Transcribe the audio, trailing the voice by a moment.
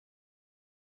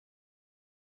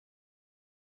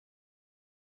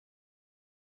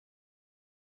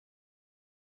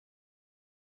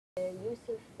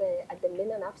يوسف قدم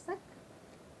لنا نفسك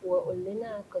وقول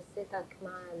لنا قصتك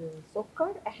مع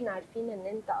السكر. احنا عارفين ان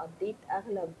انت قضيت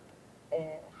اغلب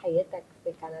حياتك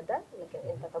في كندا، لكن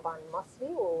انت طبعا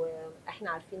مصري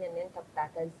واحنا عارفين ان انت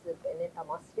بتعتز بان انت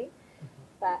مصري،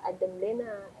 فقدم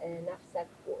لنا نفسك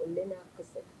وقول لنا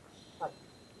قصتك. اتفضل.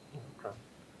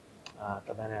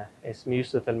 طب أنا اسمي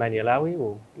يوسف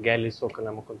المانيلاوي وجالي السكر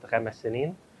لما كنت 5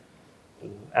 سنين.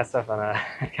 للأسف أنا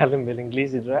أتكلم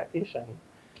بالإنجليزي دلوقتي عشان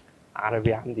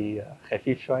عربي عندي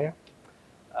خفيف شوية.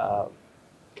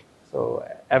 So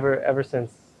ever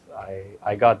since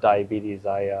I got diabetes,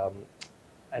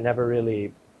 I never really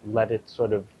let it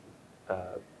sort of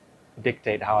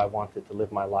dictate how I wanted to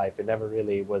live my life. It never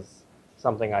really was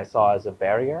something I saw as a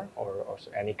barrier or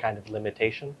any kind of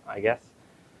limitation, I guess.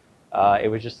 It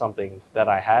was just something that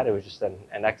I had. It was just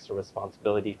an extra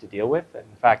responsibility to deal with. And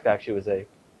in fact, actually,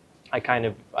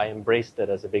 I embraced it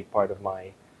as a big part of my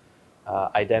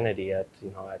identity.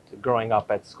 Growing up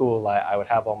at school, I would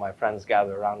have all my friends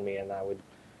gather around me, and I would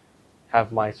have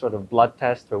my sort of blood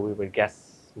test where we would guess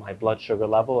my blood sugar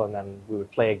level, and then we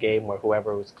would play a game where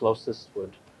whoever was closest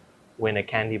would win a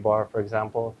candy bar, for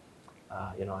example.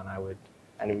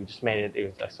 And we just made it. It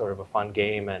was a sort of a fun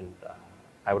game, and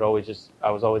I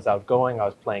was always outgoing. I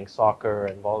was playing soccer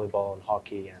and volleyball and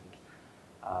hockey, and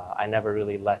I never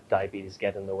really let diabetes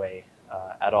get in the way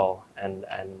at all. And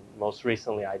most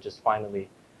recently, I just finally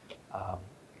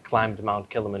climbed Mount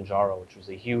Kilimanjaro, which was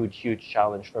a huge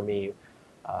challenge for me,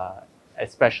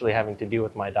 especially having to deal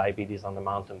with my diabetes on the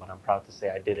mountain. But I'm proud to say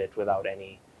I did it without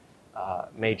any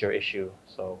major issue.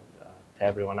 So to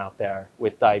everyone out there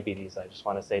with diabetes, I just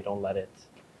want to say don't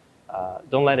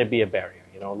let it be a barrier.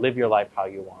 Live your life how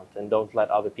you want, and don't let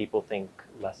other people think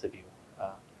less of you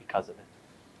because of it.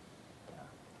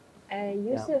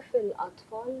 يوسف،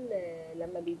 الأطفال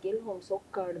لما بيجي لهم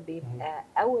سكر بيبقى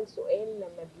أول سؤال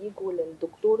لما بيجوا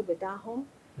للدكتور بتاعهم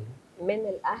من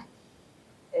الأهل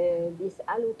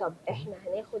بيسألوا طب إحنا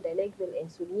هناخد علاج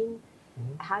بالإنسولين؟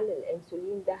 هل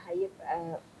الإنسولين ده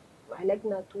هيبقى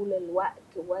علاجنا طول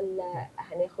الوقت ولا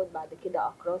هناخد بعد كده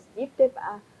أقراص؟ دي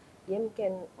بتبقى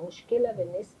يمكن مشكلة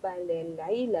بالنسبة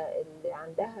للعيلة اللي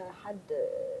عندها حد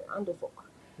عنده سكر.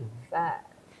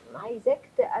 فعايزاك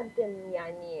تقدم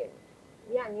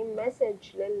يعني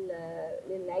مسج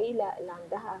للعيلة اللي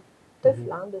عندها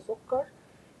طفل عنده سكر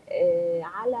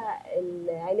على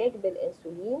العلاج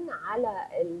بالإنسولين، على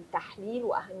التحليل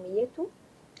وأهميته،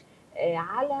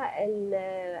 على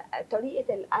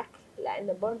طريقة الأكل،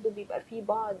 لأن برضو بيبقى فيه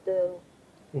بعض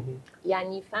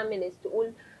يعني فاميليز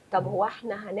تقول طب هو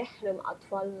احنا هنحرم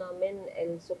أطفالنا من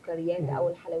السكريات أو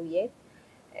الحلويات؟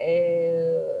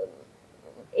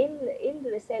 ايه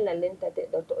الرسالة اللي انت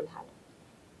تقدر تقولها لهم؟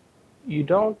 You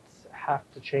don't have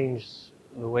to change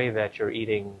the way that you're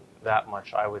eating that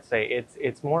much. I would say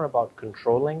it's more about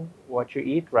controlling what you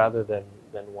eat rather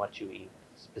than what you eat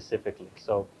specifically.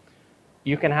 So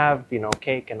you can have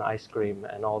cake and ice cream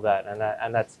and all that, and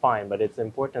that's fine. But it's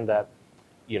important that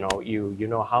you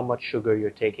know how much sugar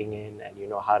you're taking in, and you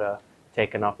know how to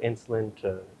take enough insulin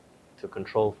to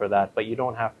control for that. But you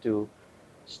don't have to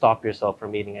stop yourself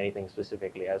from eating anything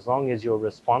specifically. As long as you're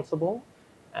responsible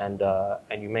and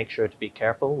you make sure to be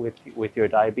careful with your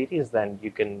diabetes, then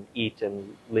you can eat and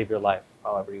live your life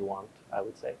however you want, I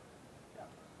would say.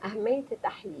 أهمية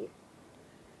التحليل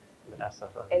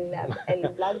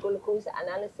البلاد جلوكوز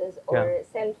analysis or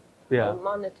self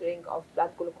monitoring of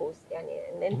blood glucose، يعني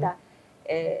ان انت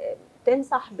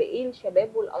تنصح بايه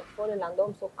الشباب والاطفال اللي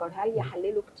عندهم سكر؟ هل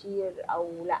يحللوا كتير او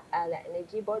لا؟ لان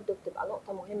دي برضو بتبقى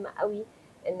نقطة مهمة قوي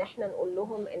ان احنا نقول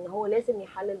لهم ان هو لازم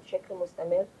يحلل بشكل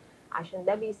مستمر، عشان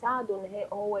ده بيساعده ان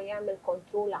هو يعمل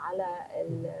كنترول على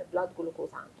البلاد جلوكوز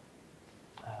عنده.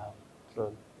 So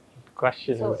the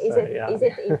question is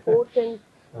it important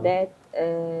that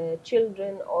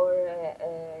children or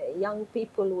young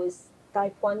people with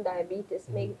type 1 diabetes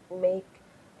make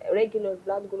regular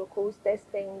blood glucose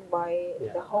testing by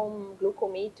the home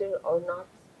glucometer or not?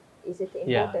 Is it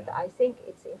important? I think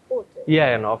it's important.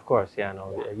 Yeah, no, of course.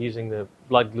 Using the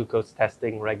blood glucose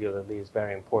testing regularly is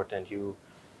very important.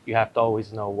 You have to always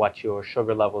know what your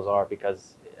sugar levels are, because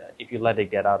if you let it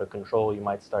get out of control, you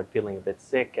might start feeling a bit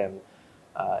sick, and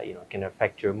it can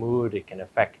affect your mood. It can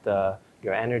affect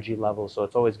your energy level. So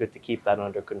it's always good to keep that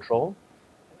under control.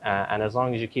 And as long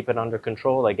as you keep it under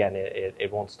control, again, it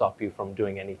won't stop you from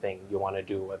doing anything you want to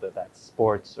do, whether that's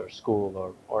sports or school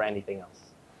or anything else.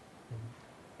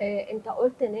 انت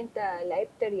قلت ان انت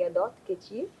لعبت رياضات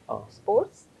كتير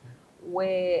سبورتس،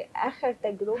 واخر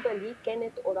تجربة ليك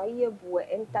كانت قريب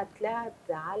وانت طلعت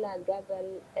على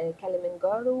جبل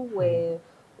كليمنجارو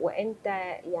وانت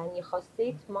يعني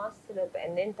خصيت مصر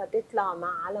بان انت تطلع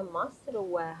مع علم مصر،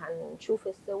 وهنشوف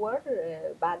الصور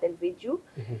بعد الفيديو.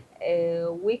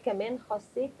 وكمان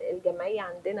خصيت الجمعيه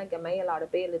عندنا، الجمعيه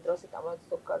العربيه لدراسه امراض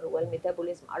السكر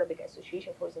والميتابوليزم، Arabic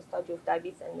Association for the Study of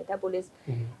Diabetes and Metabolism،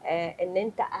 ان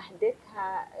انت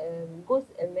اهديتها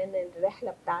جزء من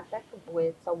الرحله بتاعتك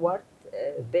وتصورت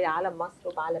بعلم مصر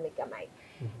وبعلم الجمعيه.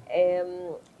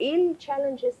 ايه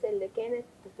التشالنجز اللي كانت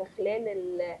في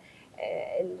خلال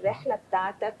الرحله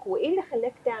بتاعتك، وايه اللي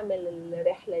خلاك تعمل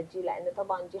الرحله دي؟ لان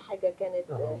طبعا دي حاجه كانت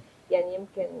يعني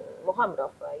يمكن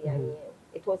مغامره، يعني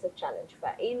it was a challenge.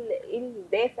 فايه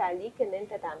الدافع ليك ان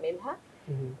انت تعملها؟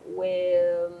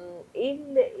 وايه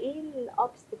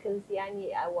الاوبستكلز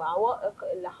يعني او عوائق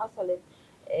اللي حصلت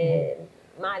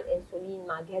مع الانسولين،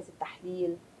 مع جهاز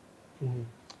التحليل؟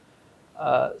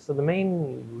 So the main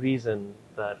reason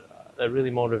that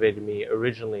really motivated me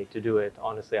originally to do it,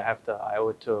 honestly, I owe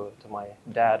it to my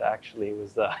dad. Actually,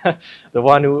 was the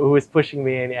one who was pushing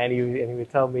me, and he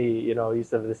would tell me, you know,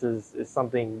 Yousef, this is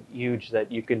something huge that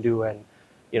you can do, and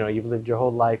you know, you've lived your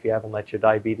whole life, you haven't let your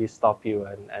diabetes stop you,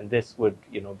 and this would,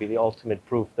 you know, be the ultimate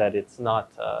proof that it's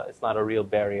not a real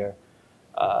barrier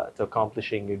to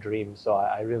accomplishing your dreams. So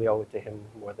I really owe it to him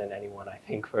more than anyone, I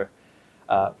think,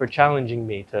 for challenging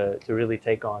me to really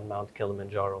take on Mount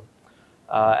Kilimanjaro.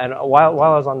 And while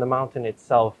I was on the mountain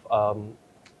itself,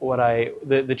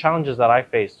 the challenges that I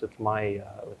faced with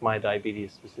my diabetes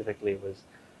specifically was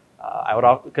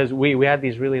because we had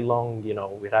these really long, you know,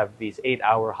 we'd have these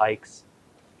 8-hour hikes,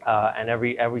 and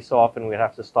every so often we'd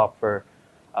have to stop for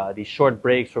these short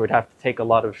breaks where we'd have to take a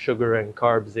lot of sugar and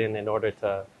carbs in order to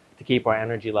keep our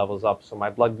energy levels up. So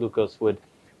my blood glucose would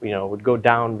go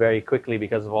down very quickly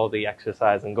because of all the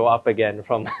exercise, and go up again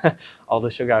from all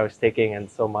the sugar I was taking. And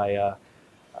so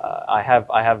I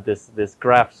have this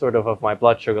graph sort of my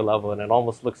blood sugar level, and it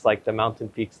almost looks like the mountain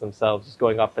peaks themselves, just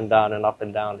going up and down and up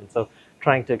and down. And so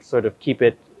trying to sort of keep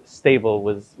it stable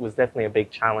was definitely a big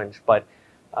challenge, but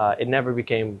it never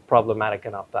became problematic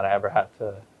enough that I ever had to,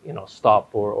 you know, stop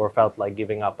or felt like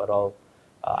giving up at all.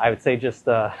 I would say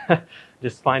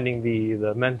just finding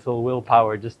the mental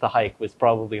willpower just to hike was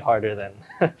probably harder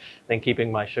than keeping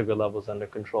my sugar levels under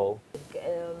control.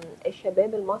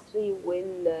 الشباب المصري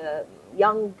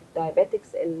واليونج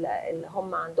دايابيتكس اللي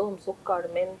هم عندهم سكر،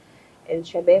 من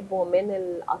الشباب ومن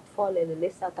الأطفال اللي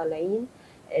لسه طالعين،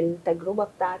 التجربة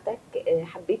بتاعتك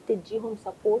حبيت تديهم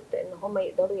سبورت ان هم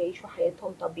يقدروا يعيشوا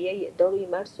حياتهم طبيعي، يقدروا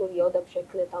يمارسوا رياضة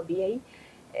بشكل طبيعي.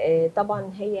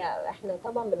 طبعا احنا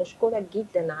طبعا بنشكرك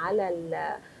جدا على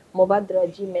المبادرة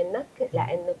دي منك،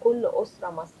 لأن كل أسرة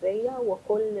مصرية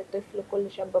وكل طفل،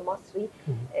 كل شاب مصري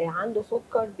عنده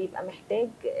سكر بيبقى محتاج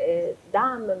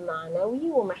دعم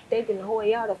معنوي، ومحتاج إن هو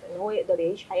يعرف إن هو يقدر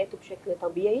يعيش حياته بشكل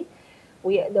طبيعي،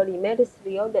 ويقدر يمارس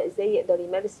رياضة. إزاي يقدر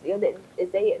يمارس رياضة؟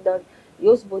 إزاي يقدر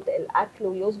يظبط الأكل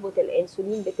ويظبط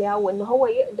الأنسولين بتاعه، وإن هو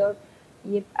يقدر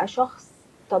يبقى شخص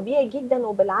طبيعي جدا.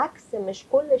 وبالعكس، مش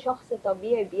كل شخص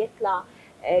طبيعي بيطلع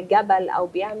جبل أو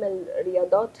بيعمل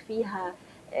رياضات فيها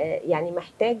يعني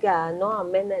محتاجة نوع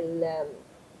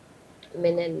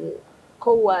من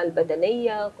القوة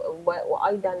البدنية،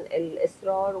 وأيضا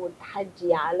الإصرار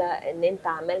والتحدي على إن أنت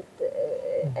عملت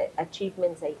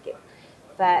achievement زي كده.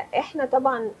 فإحنا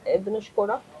طبعا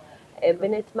بنشكرك،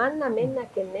 بنتمنى منك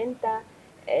إن أنت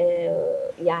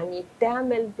يعني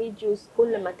تعمل فيديوز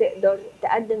كل ما تقدر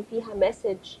تقدم فيها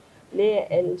مسج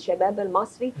للشباب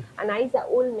المصري. انا عايزه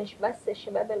اقول مش بس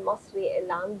الشباب المصري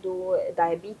اللي عنده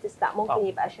دايابيتس، لا، ممكن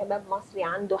يبقى شباب مصري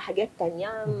عنده حاجات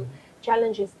تانية،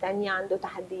 تشالنجز تانية، عنده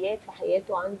تحديات في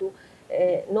حياته، عنده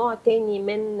نوع تاني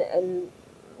من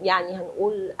يعني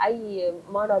هنقول اي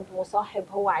مرض مصاحب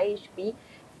هو عايش بيه.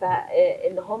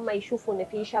 فان هم يشوفوا ان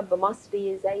في شاب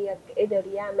مصري زيك قدر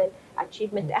يعمل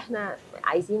achievement. احنا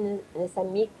عايزين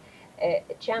نسميك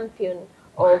champion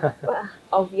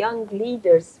of young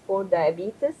leaders for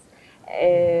diabetes،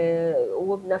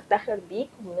 وبنفتخر بيك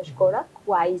وبنشكرك،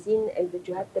 وعايزين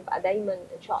الفيديوهات تبقى دايما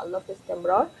ان شاء الله في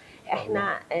استمرار.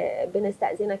 احنا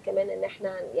بنستأذنك كمان ان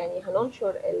احنا يعني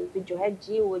هننشر الفيديوهات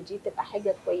دي، ودي تبقى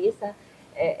حاجة كويسة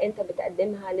انت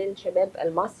بتقدمها للشباب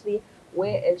المصري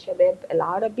والشباب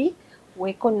العربي.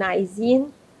 وكنا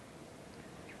عايزين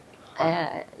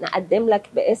نقدم لك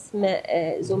باسم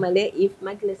زملائي في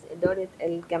مجلس إدارة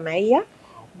الجمعية،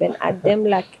 بنقدم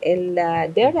لك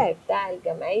الدرع بتاع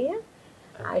الجمعية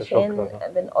عشان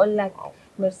بنقول لك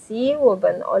ميرسي،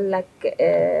 وبنقول لك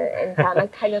انت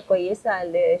عملت حاجة كويسة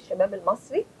للشباب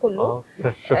المصري كله،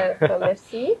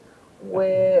 فميرسي.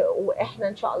 واحنا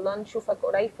ان شاء الله نشوفك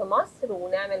قريب في مصر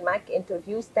ونعمل معاك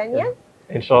انترفيوز تانية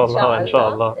ان شاء الله. ان شاء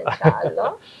الله. ان شاء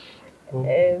الله.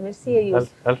 ميرسي يا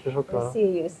يوسف. الف شكر. ميرسي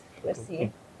يا يوسف. ميرسي.